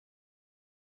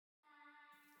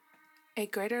A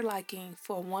greater liking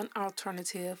for one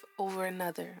alternative over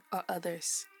another or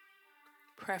others.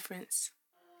 Preference.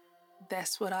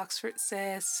 That's what Oxford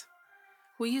says.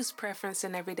 We use preference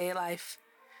in everyday life.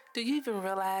 Do you even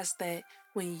realize that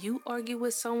when you argue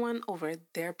with someone over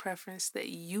their preference, that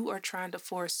you are trying to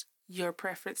force your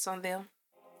preference on them?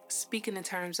 Speaking in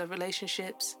terms of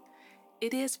relationships,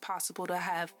 it is possible to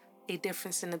have a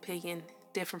difference in opinion,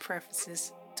 different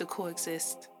preferences to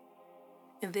coexist.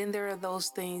 And then there are those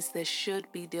things that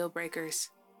should be deal breakers.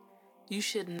 You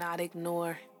should not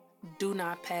ignore, do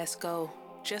not pass go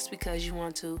just because you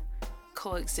want to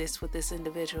coexist with this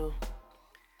individual.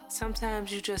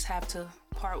 Sometimes you just have to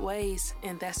part ways,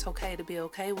 and that's okay to be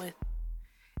okay with.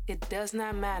 It does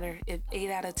not matter if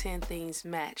 8 out of 10 things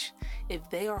match, if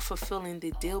they are fulfilling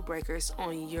the deal breakers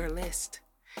on your list.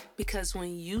 Because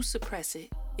when you suppress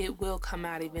it, it will come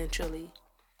out eventually.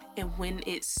 And when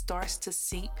it starts to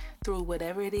seep through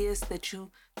whatever it is that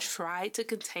you tried to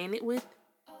contain it with,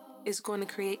 it's going to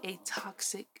create a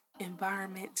toxic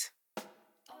environment.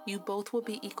 You both will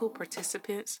be equal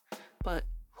participants, but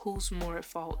who's more at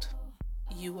fault?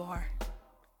 You are.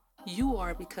 You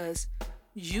are because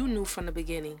you knew from the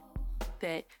beginning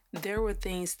that there were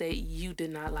things that you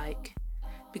did not like.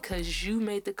 Because you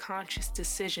made the conscious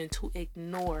decision to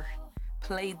ignore,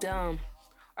 play dumb,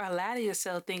 or lie to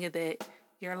yourself thinking that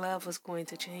your love was going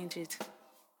to change it.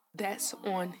 That's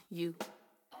on you.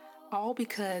 All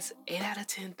because 8 out of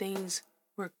 10 things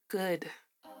were good,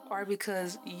 or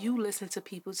because you listened to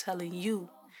people telling you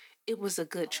it was a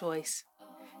good choice.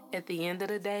 At the end of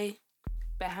the day,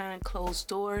 behind closed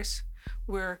doors,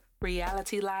 where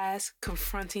reality lies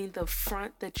confronting the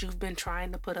front that you've been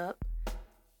trying to put up,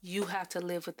 you have to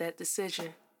live with that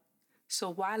decision.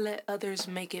 So why let others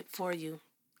make it for you?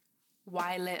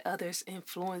 Why let others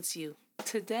influence you?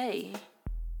 Today,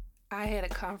 I had a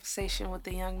conversation with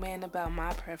a young man about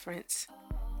my preference.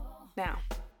 Now,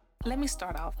 let me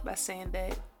start off by saying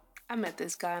that I met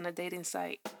this guy on a dating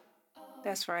site.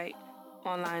 That's right,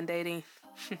 online dating.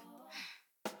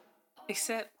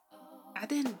 Except I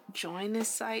didn't join this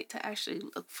site to actually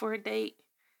look for a date.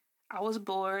 I was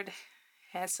bored,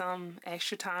 had some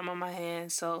extra time on my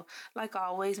hands, so like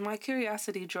always, my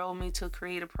curiosity drove me to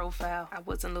create a profile. I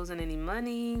wasn't losing any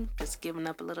money, just giving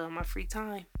up a little of my free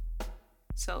time.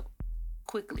 So,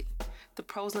 quickly, the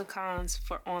pros and cons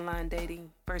for online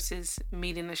dating versus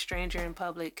meeting a stranger in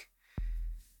public.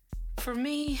 For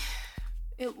me,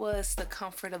 it was the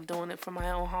comfort of doing it from my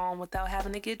own home without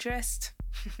having to get dressed.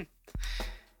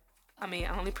 I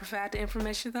only provide the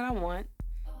information that I want.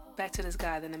 Back to this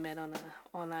guy that I met on an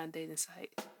online dating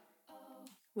site.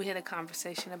 We had a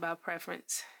conversation about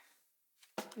preference.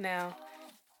 Now,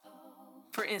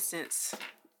 for instance,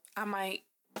 I might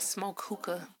smoke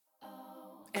hookah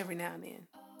every now and then.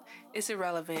 It's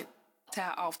irrelevant to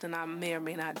how often I may or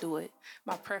may not do it.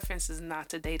 My preference is not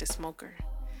to date a smoker.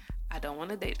 I don't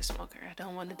want to date a smoker. I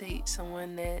don't want to date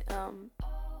someone that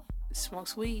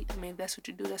smokes weed. If that's what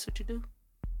you do, that's what you do.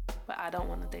 But I don't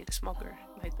want to date a smoker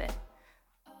like that.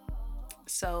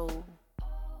 So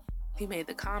he made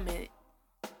the comment,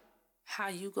 how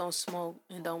you gonna smoke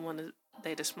and don't want to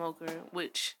date a smoker,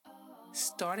 which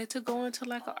started to go into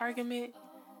like an argument.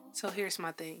 So here's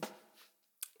my thing.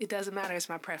 It doesn't matter, it's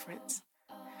my preference.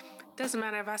 It doesn't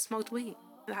matter if I smoked weed.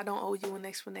 And I don't owe you an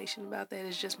explanation about that.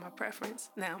 It's just my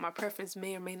preference. Now, my preference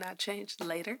may or may not change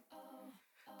later.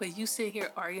 But you sitting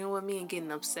here arguing with me and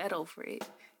getting upset over it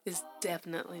is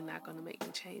definitely not going to make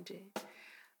me change it.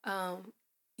 I'm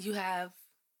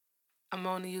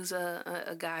going to use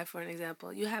a guy for an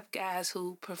example. You have guys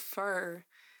who prefer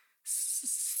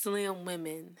slim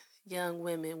women, young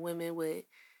women, women with,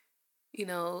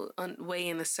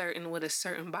 weighing with a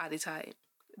certain body type.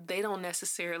 They don't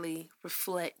necessarily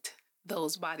reflect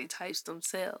those body types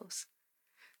themselves.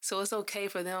 So it's okay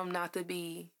for them not to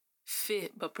be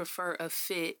fit, but prefer a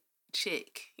fit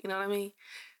chick. You know what I mean?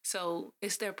 So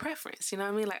it's their preference. You know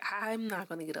what I mean? Like, I'm not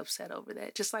going to get upset over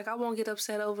that. Just like I won't get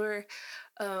upset over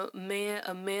a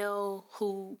male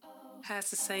who has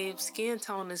the same skin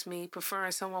tone as me,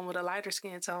 preferring someone with a lighter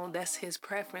skin tone. That's his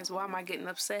preference. Why am I getting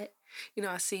upset?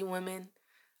 I see women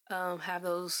have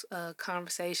those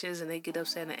conversations and they get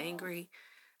upset and angry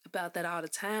about that all the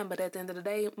time. But at the end of the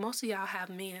day, most of y'all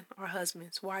have men or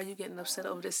husbands. Why are you getting upset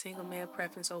over this single man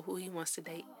preference or who he wants to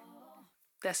date?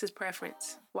 That's his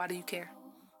preference. Why do you care?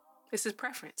 It's his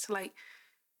preference. Like,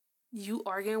 you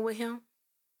arguing with him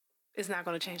is not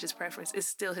going to change his preference. It's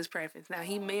still his preference. Now,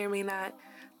 he may or may not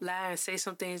lie and say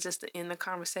some things just to end the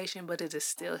conversation, but it is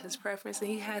still his preference. And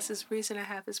he has his reason to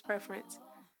have his preference.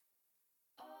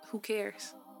 Who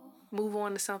cares? move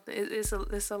on to something.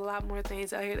 It's a lot more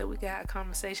things out here that we got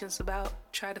conversations about,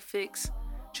 try to fix,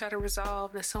 try to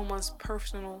resolve. There's someone's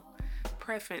personal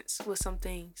preference with some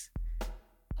things,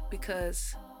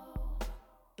 because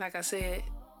like I said,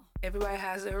 everybody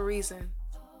has their reason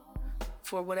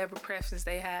for whatever preference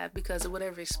they have because of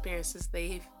whatever experiences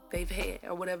they've had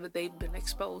or whatever they've been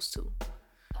exposed to.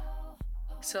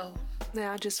 So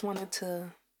now I just wanted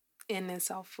to end this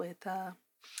off with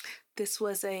this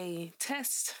was a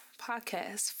test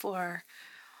podcast for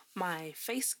my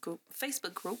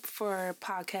Facebook group for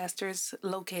podcasters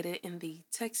located in the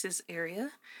Texas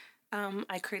area.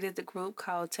 I created the group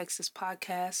called Texas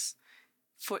Podcasts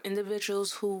for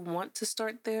individuals who want to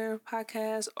start their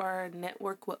podcast or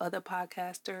network with other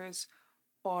podcasters,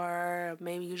 or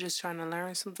maybe you're just trying to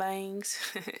learn some things,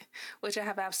 which I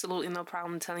have absolutely no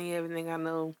problem telling you everything I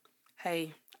know.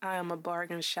 Hey, I am a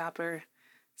bargain shopper,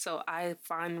 so I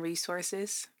find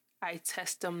resources. I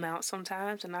test them out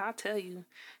sometimes, and I'll tell you,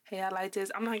 hey, I like this.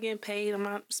 I'm not getting paid. I'm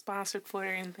not sponsored for it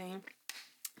or anything.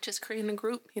 Just creating a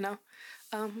group, you know.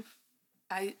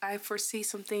 I foresee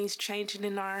some things changing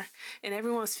in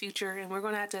everyone's future, and we're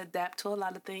going to have to adapt to a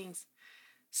lot of things.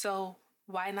 So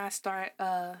why not start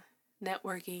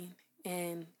networking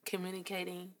and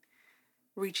communicating,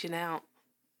 reaching out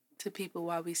to people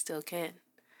while we still can.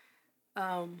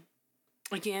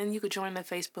 Again, you could join the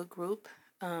Facebook group,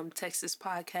 Texas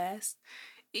Podcast.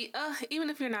 Even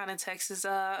if you're not in Texas,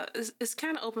 it's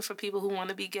kind of open for people who want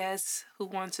to be guests, who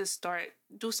want to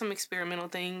do some experimental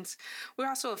things. We're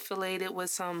also affiliated with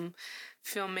some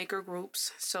filmmaker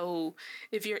groups. So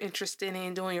if you're interested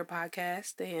in doing your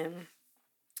podcast and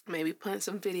maybe putting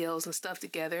some videos and stuff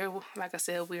together, like I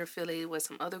said, we're affiliated with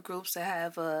some other groups that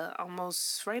have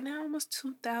almost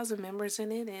 2,000 members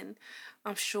in it. And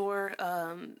I'm sure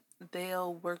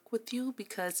they'll work with you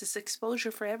because it's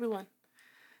exposure for everyone.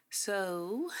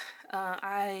 So,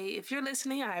 if you're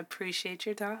listening, I appreciate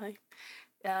your time.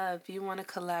 If you want to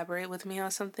collaborate with me on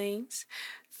some things,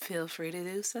 feel free to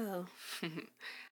do so.